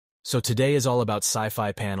So today is all about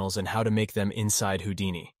sci-fi panels and how to make them inside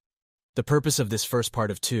Houdini. The purpose of this first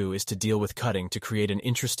part of 2 is to deal with cutting to create an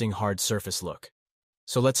interesting hard surface look.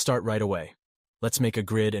 So let's start right away. Let's make a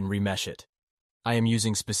grid and remesh it. I am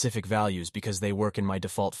using specific values because they work in my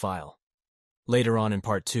default file. Later on in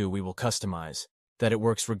part 2 we will customize that it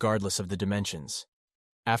works regardless of the dimensions.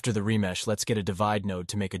 After the remesh, let's get a divide node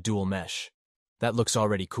to make a dual mesh. That looks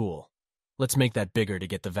already cool. Let's make that bigger to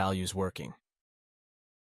get the values working.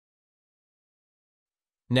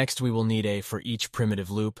 Next, we will need a for each primitive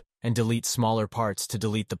loop and delete smaller parts to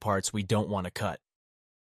delete the parts we don't want to cut.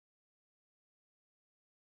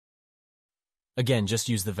 Again, just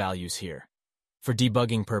use the values here. For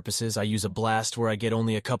debugging purposes, I use a blast where I get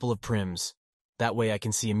only a couple of prims. That way I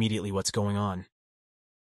can see immediately what's going on.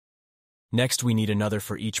 Next, we need another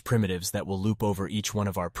for each primitives that will loop over each one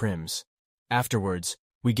of our prims. Afterwards,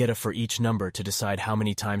 we get a for each number to decide how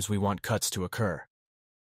many times we want cuts to occur.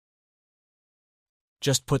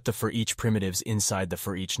 Just put the for each primitives inside the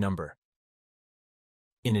for each number.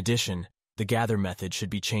 In addition, the gather method should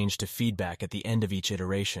be changed to feedback at the end of each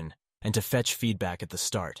iteration and to fetch feedback at the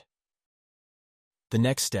start. The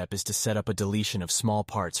next step is to set up a deletion of small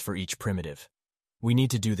parts for each primitive. We need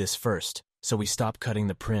to do this first, so we stop cutting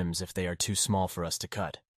the prims if they are too small for us to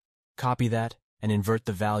cut. Copy that and invert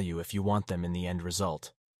the value if you want them in the end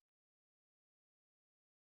result.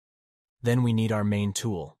 Then we need our main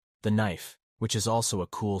tool, the knife, which is also a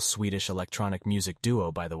cool Swedish electronic music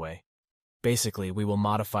duo, by the way. Basically, we will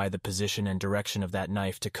modify the position and direction of that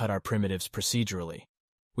knife to cut our primitives procedurally.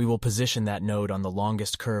 We will position that node on the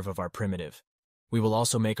longest curve of our primitive. We will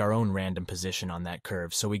also make our own random position on that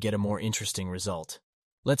curve so we get a more interesting result.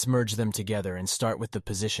 Let's merge them together and start with the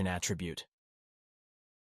position attribute.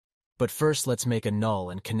 But first, let's make a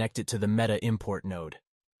null and connect it to the meta import node.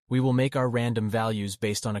 We will make our random values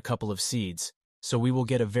based on a couple of seeds, so we will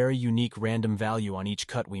get a very unique random value on each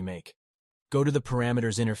cut we make. Go to the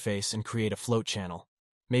parameters interface and create a float channel.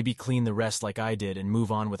 Maybe clean the rest like I did and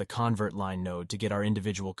move on with a convert line node to get our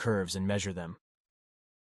individual curves and measure them.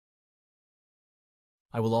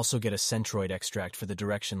 I will also get a centroid extract for the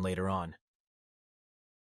direction later on.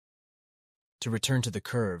 To return to the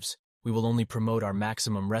curves, we will only promote our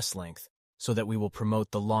maximum rest length, so that we will promote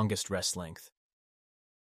the longest rest length.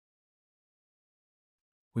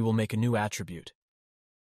 We will make a new attribute.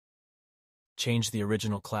 Change the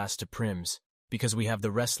original class to prims, because we have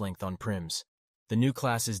the rest length on prims. The new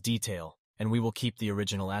class is detail, and we will keep the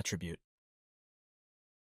original attribute.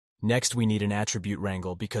 Next, we need an attribute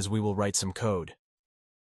wrangle because we will write some code.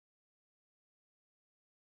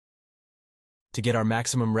 To get our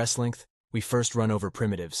maximum rest length, we first run over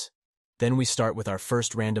primitives. Then we start with our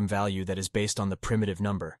first random value that is based on the primitive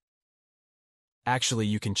number. Actually,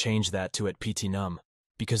 you can change that to @ptnum,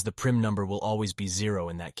 because the prim number will always be 0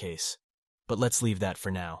 in that case. But let's leave that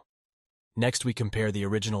for now. Next, we compare the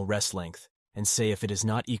original rest length, and say if it is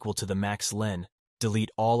not equal to the max len,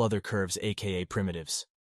 delete all other curves aka primitives.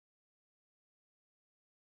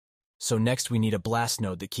 So next we need a blast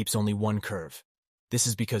node that keeps only one curve. This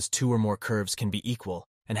is because 2 or more curves can be equal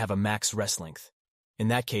and have a max rest length. In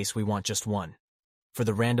that case, we want just one. For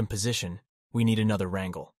the random position, we need another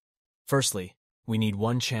wrangle. Firstly, we need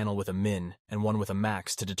one channel with a min and one with a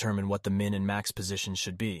max to determine what the min and max positions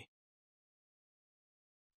should be.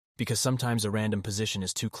 Because sometimes a random position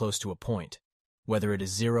is too close to a point, whether it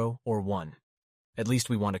is 0 or 1. At least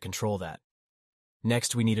we want to control that.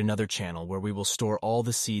 Next, we need another channel where we will store all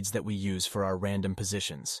the seeds that we use for our random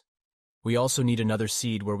positions. We also need another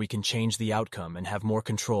seed where we can change the outcome and have more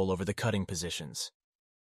control over the cutting positions.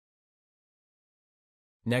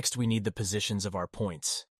 Next, we need the positions of our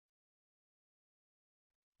points.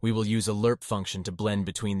 We will use a lerp function to blend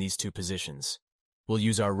between these two positions. We'll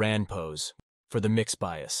use our ran pose for the mix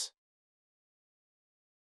bias.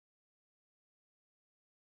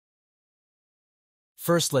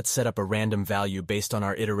 First, let's set up a random value based on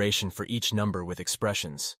our iteration for each number with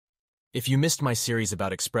expressions. If you missed my series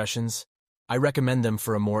about expressions, I recommend them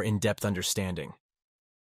for a more in-depth understanding.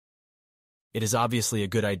 It is obviously a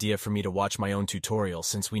good idea for me to watch my own tutorial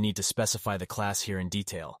since we need to specify the class here in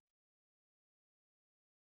detail.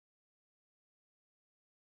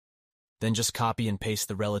 Then just copy and paste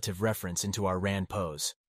the relative reference into our ran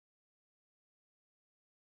pose.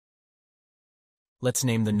 Let's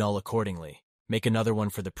name the null accordingly. Make another one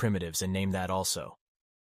for the primitives and name that also.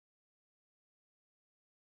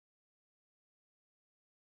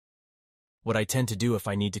 What I tend to do if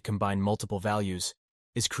I need to combine multiple values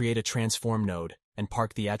is create a transform node and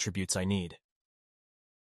park the attributes I need.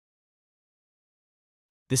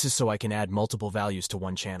 This is so I can add multiple values to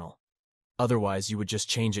one channel. Otherwise, you would just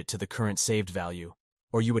change it to the current saved value,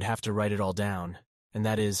 or you would have to write it all down, and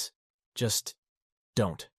that is, just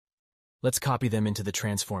don't. Let's copy them into the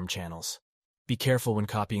transform channels. Be careful when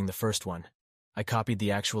copying the first one. I copied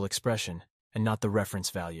the actual expression, and not the reference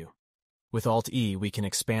value. With Alt-E, we can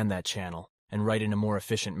expand that channel and write in a more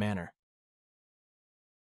efficient manner.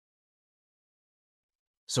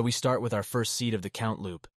 So we start with our first seed of the count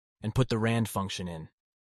loop and put the rand function in.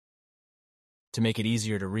 To make it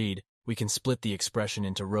easier to read, we can split the expression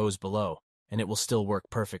into rows below, and it will still work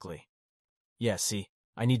perfectly. Yeah, see,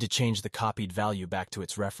 I need to change the copied value back to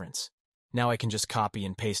its reference. Now I can just copy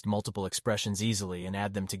and paste multiple expressions easily and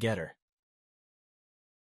add them together.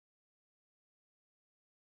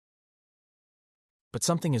 But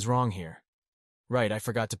something is wrong here. Right, I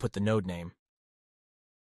forgot to put the node name.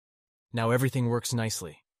 Now everything works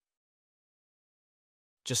nicely.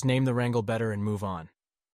 Just name the wrangle better and move on.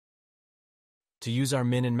 To use our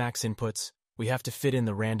min and max inputs, we have to fit in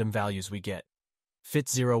the random values we get.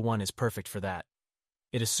 Fit01 is perfect for that.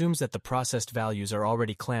 It assumes that the processed values are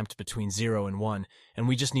already clamped between 0 and 1, and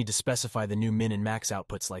we just need to specify the new min and max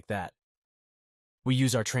outputs like that. We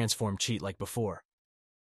use our transform cheat like before.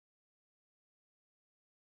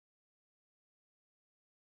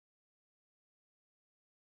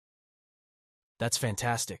 That's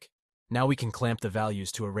fantastic. Now we can clamp the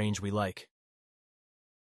values to a range we like.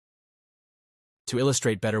 To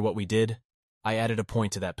illustrate better what we did, I added a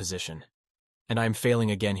point to that position. And I'm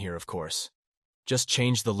failing again here, of course. Just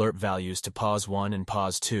change the lerp values to pos1 and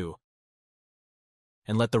pos2,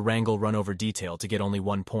 and let the wrangle run over detail to get only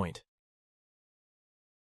 1 point.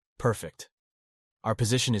 Perfect. Our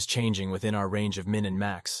position is changing within our range of min and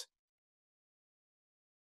max.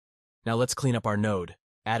 Now let's clean up our node,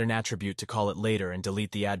 add an attribute to call it later, and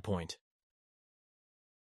delete the add point.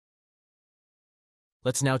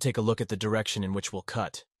 Let's now take a look at the direction in which we'll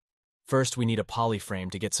cut. First, we need a polyframe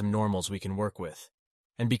to get some normals we can work with.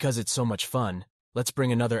 And because it's so much fun, let's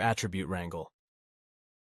bring another attribute wrangle.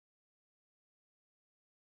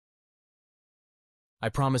 I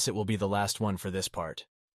promise it will be the last one for this part.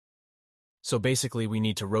 So basically, we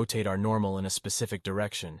need to rotate our normal in a specific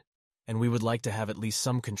direction, and we would like to have at least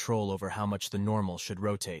some control over how much the normal should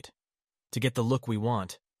rotate. To get the look we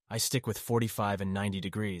want, I stick with 45 and 90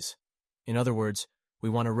 degrees. In other words, we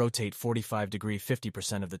want to rotate 45 degree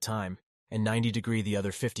 50% of the time, and 90 degree the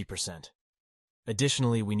other 50%.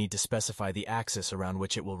 Additionally, we need to specify the axis around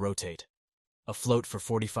which it will rotate. A float for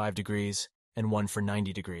 45 degrees, and one for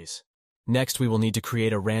 90 degrees. Next, we will need to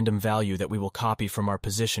create a random value that we will copy from our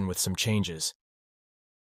position with some changes,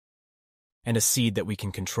 and a seed that we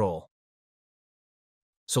can control.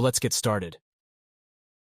 So let's get started.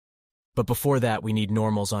 But before that, we need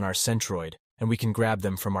normals on our centroid, and we can grab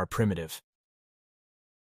them from our primitive.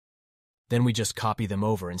 Then we just copy them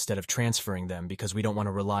over instead of transferring them because we don't want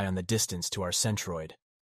to rely on the distance to our centroid.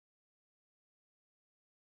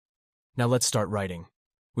 Now let's start writing.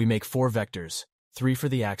 We make 4 vectors, 3 for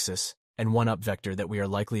the axis, and 1 up vector that we are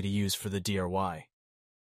likely to use for the dry.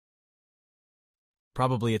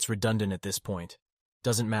 Probably it's redundant at this point.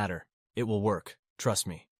 Doesn't matter. It will work. Trust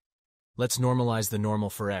me. Let's normalize the normal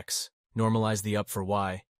for x, normalize the up for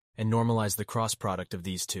y, and normalize the cross product of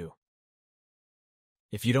these two.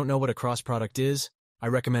 If you don't know what a cross product is, I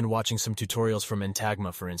recommend watching some tutorials from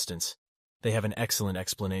Entagma, for instance. They have an excellent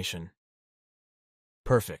explanation.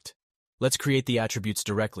 Perfect. Let's create the attributes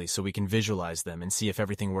directly so we can visualize them and see if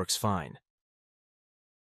everything works fine.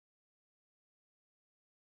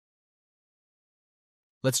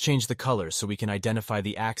 Let's change the colors so we can identify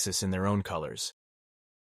the axis in their own colors.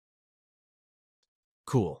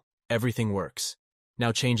 Cool. Everything works.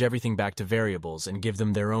 Now change everything back to variables and give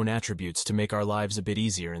them their own attributes to make our lives a bit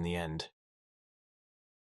easier in the end.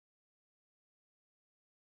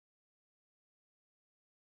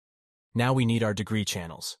 Now we need our degree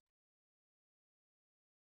channels.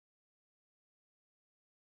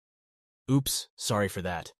 Oops, sorry for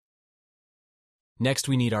that. Next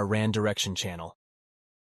we need our rand direction channel.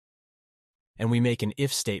 And we make an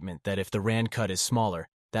if statement that if the rand cut is smaller,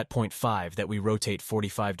 that 0.5 that we rotate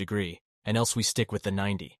 45 degree, and else we stick with the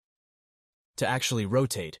 90. To actually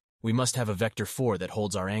rotate, we must have a vector 4 that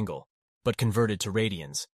holds our angle, but converted to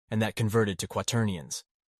radians, and that converted to quaternions.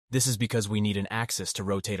 This is because we need an axis to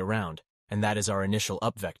rotate around, and that is our initial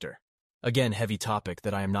up vector. Again, heavy topic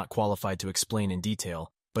that I am not qualified to explain in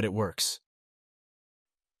detail, but it works.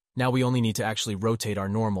 Now we only need to actually rotate our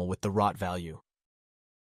normal with the rot value.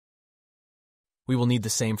 We will need the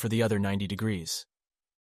same for the other 90 degrees.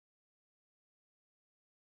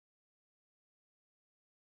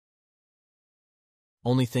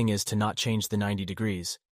 Only thing is to not change the 90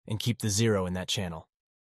 degrees and keep the 0 in that channel.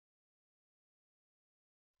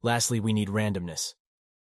 Lastly, we need randomness.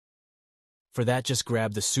 For that, just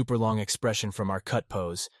grab the super long expression from our cut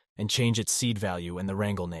pose and change its seed value and the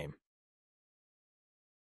wrangle name.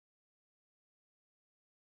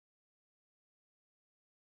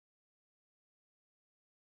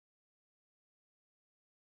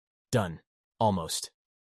 Done. Almost.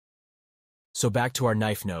 So back to our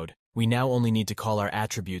knife node, we now only need to call our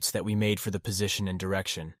attributes that we made for the position and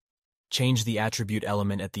direction. Change the attribute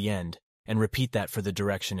element at the end, and repeat that for the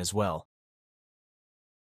direction as well.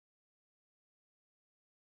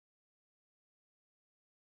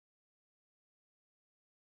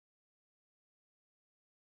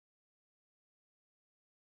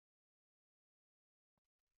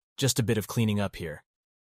 Just a bit of cleaning up here.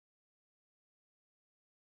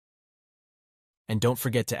 And don't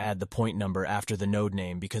forget to add the point number after the node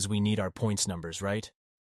name because we need our points numbers, right?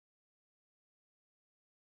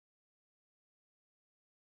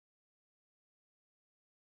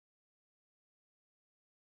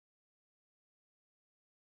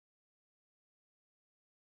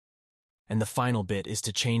 And the final bit is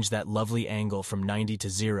to change that lovely angle from 90 to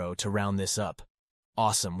 0 to round this up.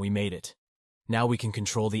 Awesome, we made it. Now we can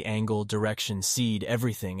control the angle, direction, seed,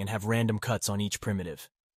 everything, and have random cuts on each primitive.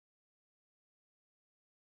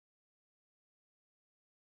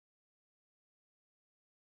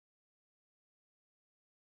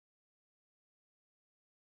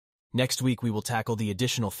 Next week we will tackle the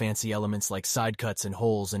additional fancy elements like side cuts and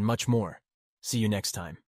holes and much more. See you next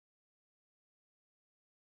time.